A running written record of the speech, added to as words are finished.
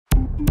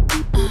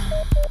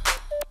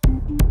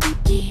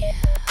Yeah.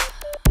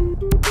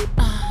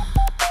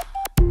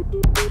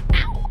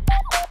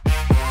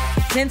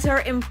 Since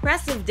her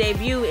impressive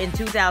debut in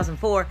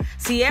 2004,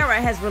 Ciara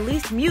has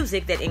released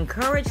music that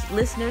encouraged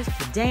listeners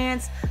to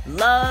dance,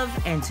 love,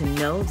 and to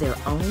know their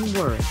own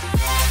worth.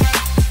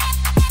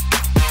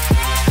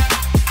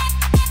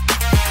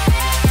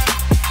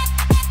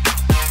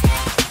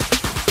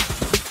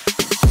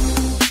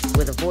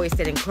 With a voice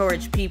that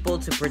encouraged people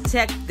to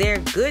protect their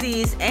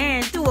goodies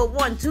and do a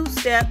 1-2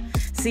 step,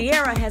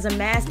 Ciara has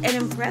amassed an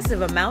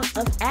impressive amount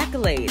of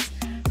accolades.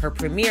 Her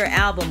premiere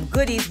album,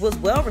 Goodies, was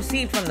well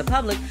received from the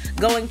public,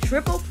 going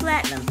triple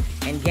platinum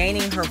and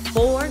gaining her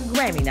 4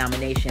 Grammy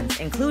nominations,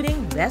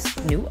 including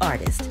Best New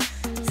Artist.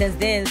 Since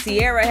then,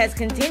 Ciara has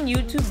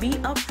continued to be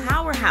a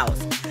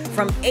powerhouse.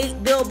 From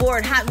 8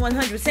 Billboard Hot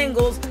 100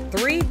 singles,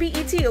 3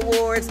 BET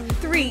Awards,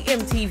 3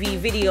 MTV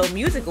Video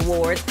Music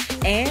Awards,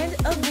 and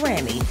a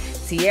Grammy,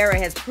 Ciara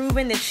has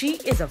proven that she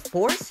is a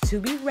force to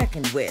be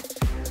reckoned with.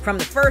 From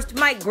the first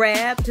mic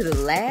grab to the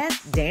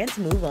last dance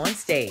move on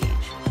stage.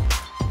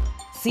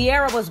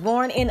 Ciara was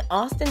born in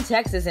Austin,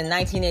 Texas in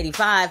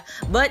 1985,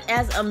 but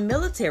as a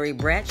military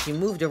brat, she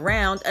moved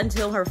around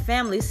until her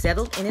family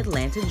settled in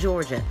Atlanta,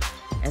 Georgia.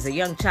 As a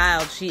young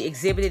child, she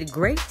exhibited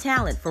great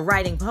talent for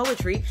writing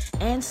poetry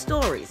and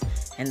stories,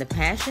 and the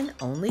passion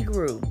only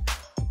grew.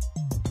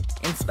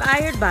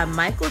 Inspired by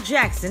Michael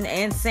Jackson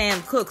and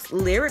Sam Cooke's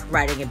lyric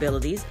writing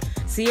abilities,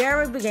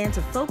 Ciara began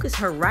to focus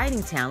her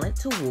writing talent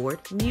toward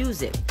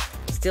music.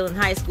 Still in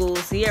high school,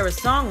 Ciara's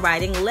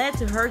songwriting led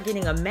to her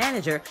getting a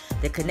manager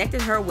that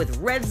connected her with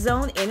Red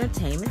Zone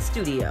Entertainment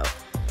Studio.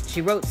 She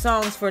wrote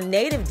songs for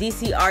native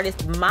DC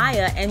artist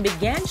Maya and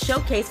began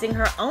showcasing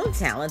her own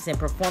talents in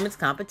performance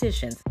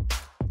competitions.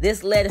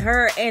 This led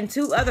her and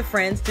 2 other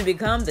friends to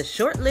become the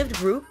short-lived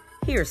group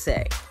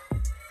Hearsay.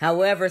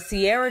 However,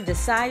 Ciara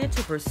decided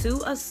to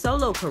pursue a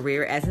solo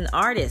career as an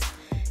artist,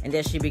 and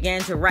as she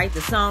began to write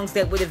the songs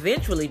that would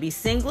eventually be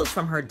singles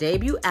from her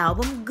debut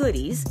album,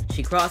 Goodies,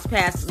 she crossed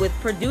paths with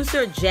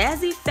producer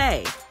Jazzy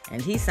Faye, and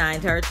he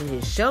signed her to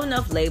his Show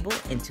Nuff label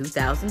in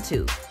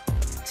 2002.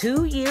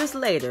 2 years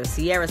later,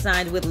 Ciara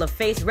signed with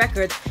LaFace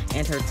Records,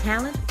 and her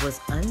talent was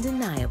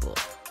undeniable.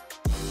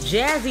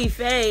 Jazzy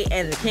Faye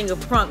and the King of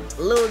Crunk,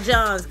 Lil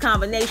Jon's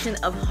combination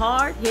of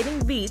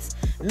hard-hitting beats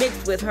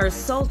mixed with her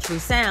sultry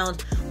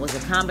sound was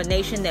a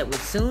combination that would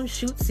soon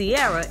shoot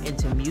Ciara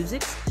into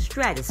music's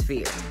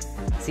stratosphere.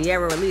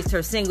 Ciara released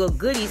her single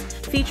Goodies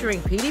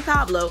featuring Petey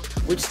Pablo,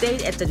 which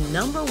stayed at the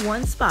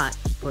 #1 spot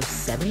for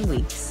 7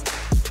 weeks.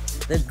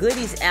 The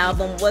Goodies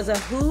album was a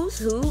who's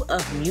who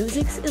of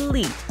music's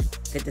elite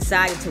that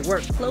decided to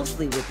work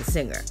closely with the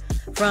singer.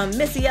 From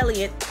Missy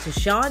Elliott to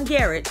Sean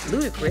Garrett,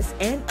 Ludacris,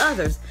 and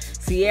others,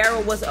 Ciara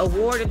was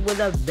awarded with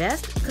a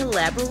Best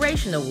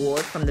Collaboration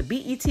Award from the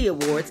BET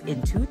Awards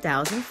in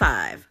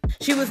 2005.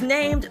 She was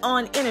named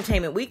on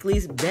Entertainment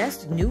Weekly's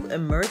Best New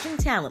Emerging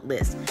Talent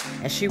list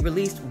as she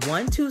released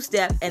 1-2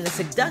 Step and the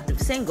seductive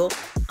single,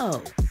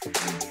 Oh.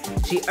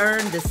 She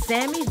earned the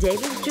Sammy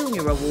Davis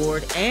Jr.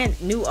 Award and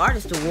New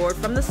Artist Award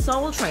from the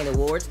Soul Train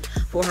Awards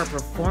for her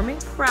performing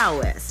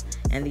prowess,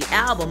 and the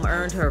album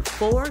earned her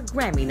 4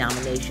 Grammy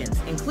nominations,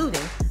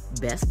 including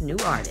Best New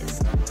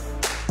Artist.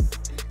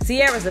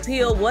 Ciara's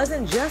appeal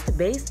wasn't just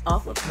based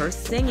off of her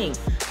singing,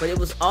 but it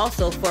was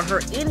also for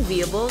her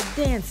enviable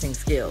dancing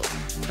skills.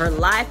 Her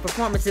live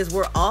performances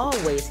were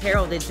always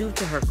heralded due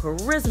to her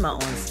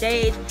charisma on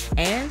stage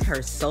and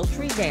her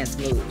sultry dance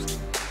moves.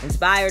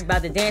 Inspired by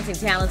the dancing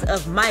talents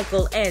of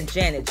Michael and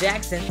Janet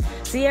Jackson,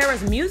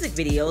 Ciara's music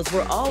videos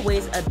were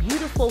always a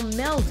beautiful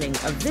melding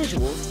of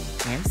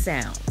visuals and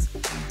sounds.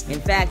 In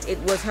fact, it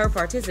was her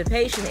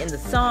participation in the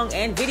song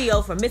and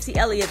video for Missy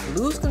Elliott's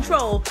Lose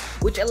Control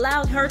which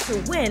allowed her to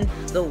win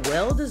the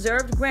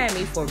well-deserved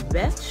Grammy for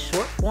Best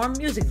Short-Form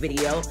Music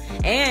Video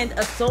and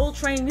a Soul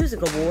Train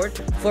Music Award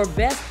for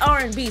Best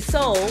R&B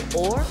Soul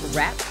or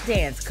Rap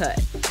Dance Cut.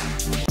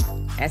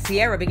 As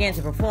Ciara began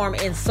to perform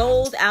in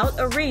sold-out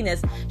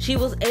arenas, she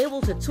was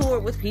able to tour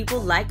with people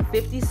like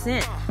 50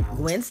 Cent,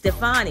 Gwen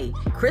Stefani,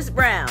 Chris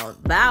Brown,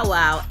 Bow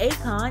Wow,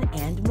 Akon,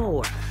 and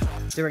more.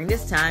 During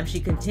this time, she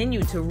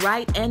continued to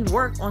write and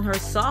work on her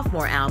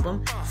sophomore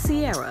album,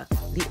 Ciara,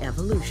 The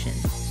Evolution.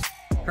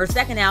 Her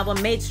second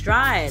album made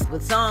strides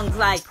with songs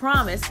like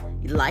Promise,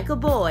 Like a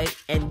Boy,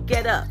 and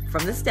Get Up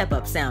from the Step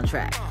Up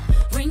soundtrack.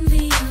 Ring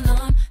the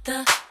alarm,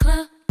 the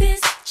club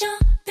is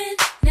jumping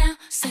now.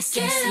 So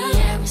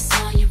Ciara's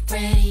on your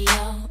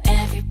radio,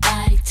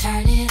 everybody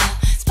turn it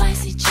up.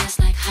 Spicy just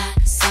like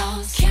hot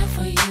sauce, care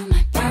for you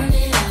might burn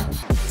it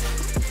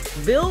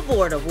up.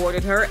 Billboard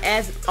awarded her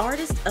as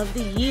Artist of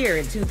the Year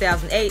in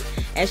 2008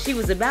 as she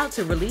was about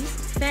to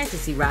release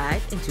Fantasy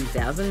Ride in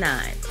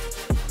 2009.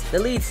 The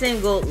lead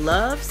single,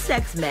 Love,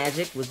 Sex,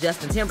 Magic with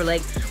Justin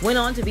Timberlake went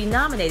on to be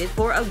nominated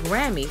for a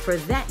Grammy for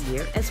that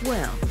year as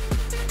well.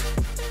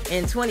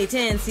 In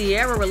 2010,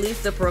 Ciara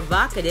released the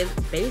provocative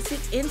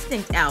Basic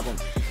Instinct album,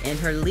 and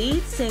her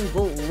lead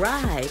single,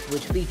 Ride,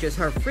 which features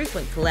her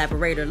frequent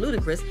collaborator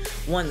Ludacris,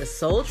 won the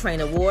Soul Train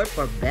Award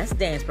for Best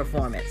Dance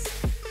Performance.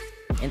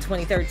 In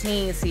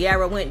 2013,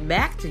 Ciara went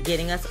back to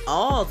getting us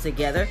all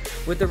together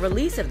with the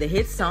release of the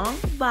hit song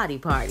Body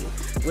Party,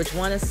 which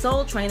won a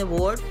Soul Train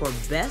Award for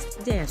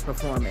Best Dance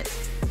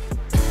Performance.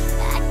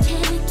 I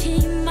can't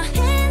keep my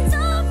hands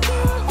off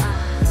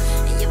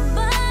you. Your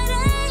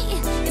body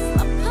is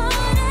my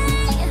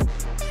party.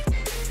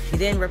 She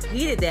then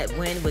repeated that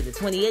win with the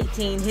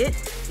 2018 hit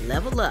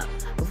Level Up,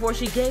 before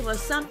she gave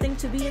us something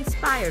to be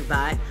inspired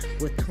by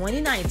with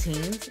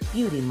 2019's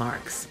Beauty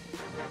Marks.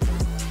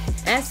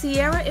 As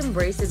Ciara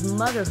embraces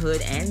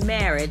motherhood and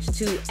marriage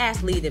to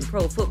athlete and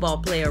pro football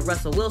player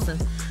Russell Wilson,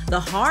 the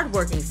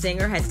hardworking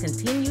singer has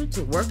continued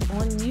to work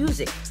on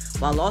music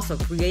while also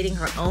creating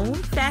her own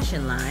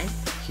fashion line,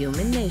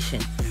 Human Nation,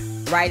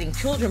 writing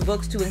children's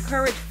books to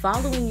encourage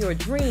following your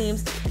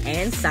dreams,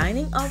 and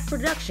signing a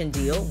production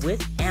deal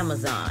with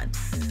Amazon.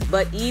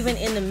 But even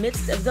in the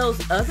midst of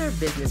those other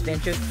business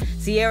ventures,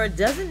 Ciara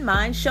doesn't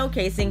mind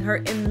showcasing her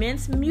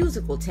immense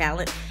musical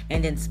talent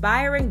and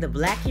inspiring the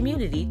Black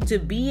community to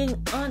being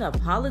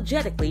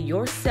unapologetically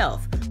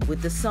yourself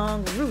with the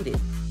song Rooted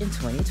in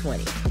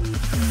 2020.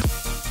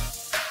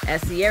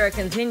 As Ciara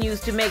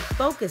continues to make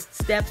focused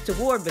steps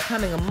toward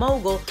becoming a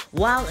mogul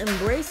while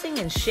embracing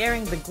and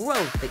sharing the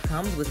growth that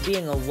comes with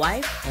being a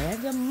wife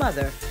and a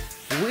mother,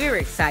 we're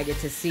excited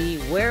to see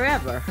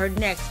wherever her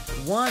next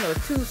 1 or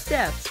 2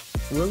 steps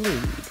will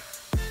lead.